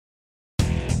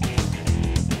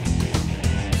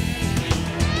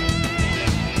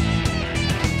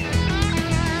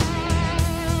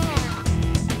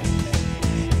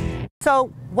So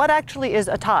what actually is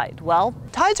a tide? Well,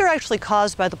 tides are actually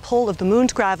caused by the pull of the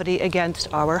moon's gravity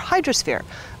against our hydrosphere,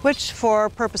 which for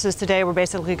purposes today we're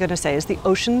basically going to say is the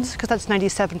oceans, because that's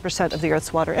 97% of the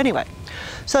Earth's water anyway.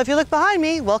 So if you look behind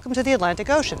me, welcome to the Atlantic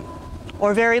Ocean,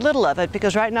 or very little of it,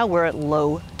 because right now we're at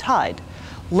low tide.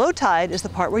 Low tide is the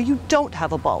part where you don't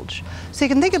have a bulge. So you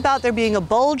can think about there being a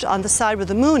bulge on the side where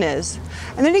the moon is,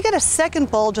 and then you get a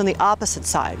second bulge on the opposite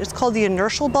side. It's called the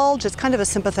inertial bulge. It's kind of a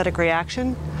sympathetic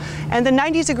reaction. And then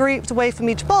 90 degrees away from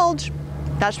each bulge,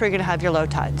 that's where you're going to have your low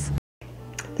tides.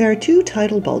 There are two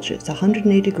tidal bulges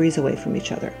 180 degrees away from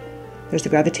each other. There's the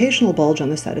gravitational bulge on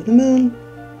the side of the moon,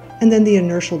 and then the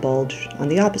inertial bulge on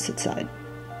the opposite side.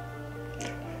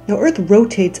 Now, Earth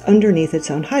rotates underneath its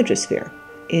own hydrosphere,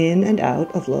 in and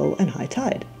out of low and high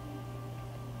tide.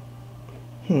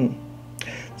 This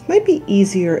might be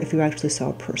easier if you actually saw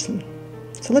a person.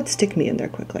 So let's stick me in there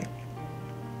quickly.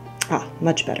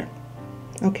 Much better.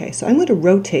 Okay, so I'm going to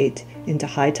rotate into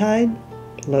high tide,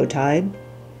 low tide,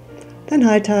 then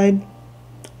high tide,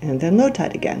 and then low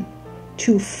tide again.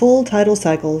 2 full tidal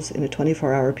cycles in a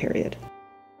 24-hour period.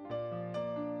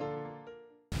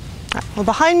 Well,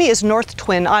 behind me is North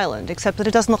Twin Island, except that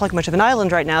it doesn't look like much of an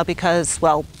island right now because,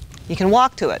 well, you can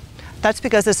walk to it. That's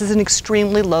because this is an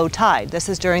extremely low tide. This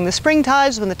is during the spring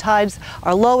tides when the tides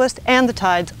are lowest and the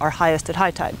tides are highest at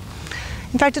high tide.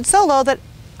 In fact, it's so low that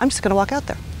I'm just going to walk out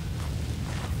there.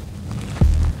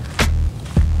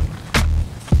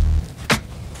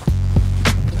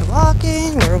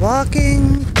 We're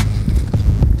walking.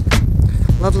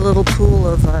 Lovely little pool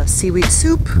of seaweed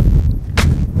soup.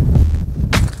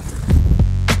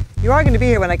 You are going to be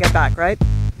here when I get back, right?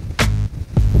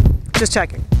 Just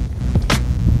checking.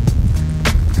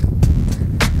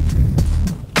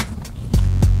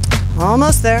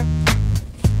 Almost there.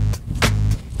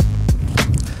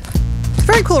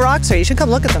 Very cool rocks here. You should come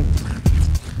look at them.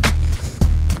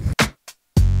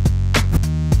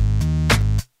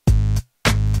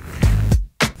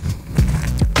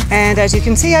 And as you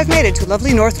can see, I've made it to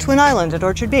lovely North Twin Island at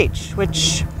Orchard Beach,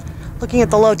 which, looking at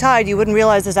the low tide, you wouldn't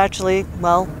realize is actually,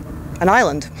 well, an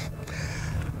island.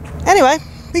 Anyway,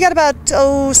 we got about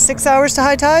 6 hours to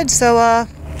high tide, so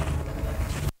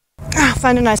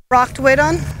find a nice rock to wait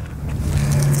on.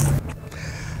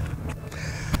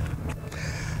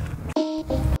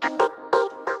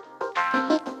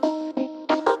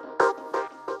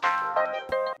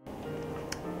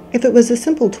 If it was a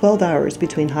simple 12 hours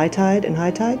between high tide and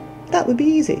high tide, that would be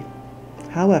easy.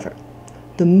 However,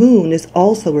 the moon is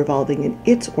also revolving in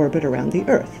its orbit around the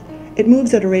Earth. It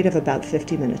moves at a rate of about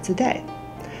 50 minutes a day.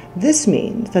 This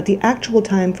means that the actual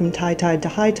time from high tide to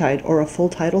high tide, or a full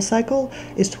tidal cycle,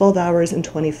 is 12 hours and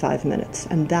 25 minutes,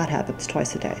 and that happens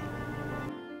twice a day.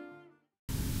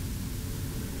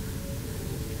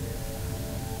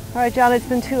 All right, John, it's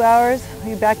been 2 hours. Are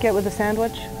you back yet with a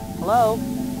sandwich? Hello?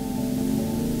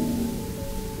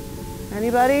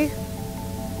 Anybody?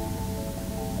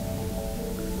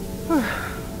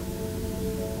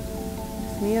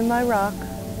 Just me and my rock.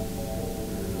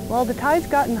 Well, the tide's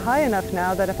gotten high enough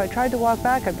now that if I tried to walk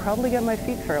back, I'd probably get my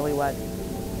feet fairly wet.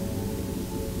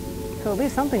 So at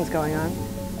least something's going on.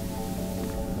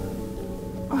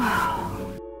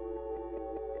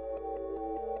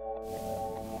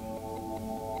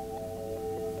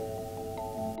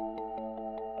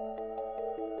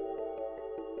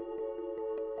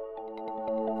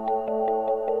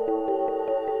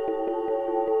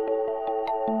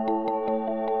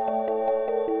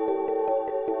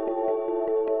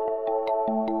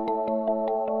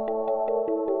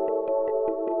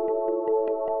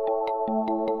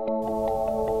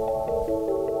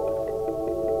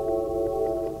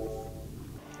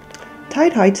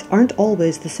 Tide heights aren't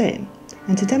always the same,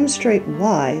 and to demonstrate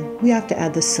why, we have to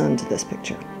add the sun to this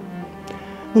picture.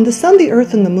 When the sun, the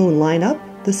earth, and the moon line up,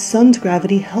 the sun's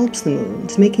gravity helps the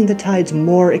moon's, making the tides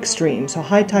more extreme, so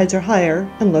high tides are higher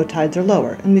and low tides are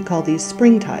lower, and we call these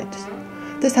spring tides.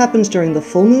 This happens during the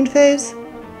full moon phase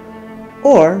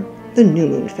or the new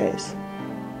moon phase.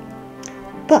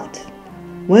 But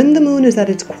when the moon is at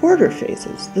its quarter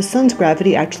phases, the sun's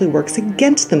gravity actually works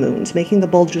against the moon's, making the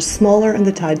bulges smaller and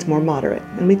the tides more moderate,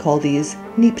 and we call these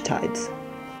Neap Tides.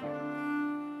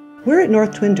 We're at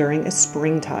North Twin during a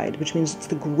spring tide, which means it's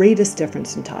the greatest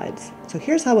difference in tides. So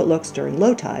here's how it looks during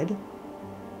low tide,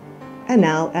 and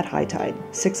now at high tide,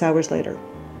 6 hours later,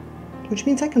 which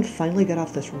means I can finally get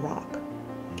off this rock.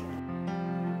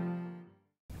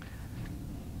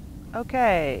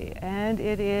 Okay, and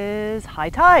it is high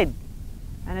tide.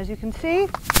 And as you can see,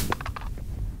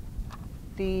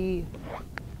 the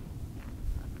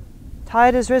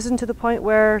tide has risen to the point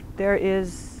where there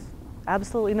is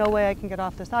absolutely no way I can get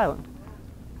off this island.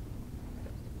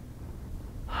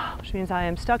 which means I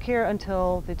am stuck here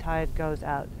until the tide goes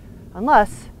out.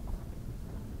 Unless,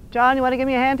 John, you want to give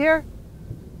me a hand here?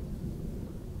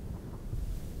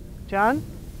 John?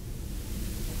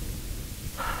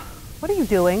 What are you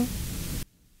doing?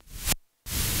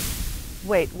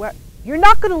 Wait, where? You're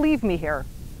not going to leave me here.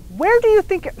 Where do you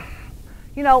think?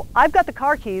 You know, I've got the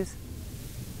car keys.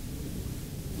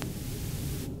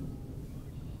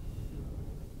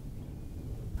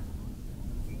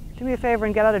 Do me a favor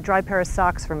and get out a dry pair of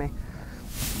socks for me.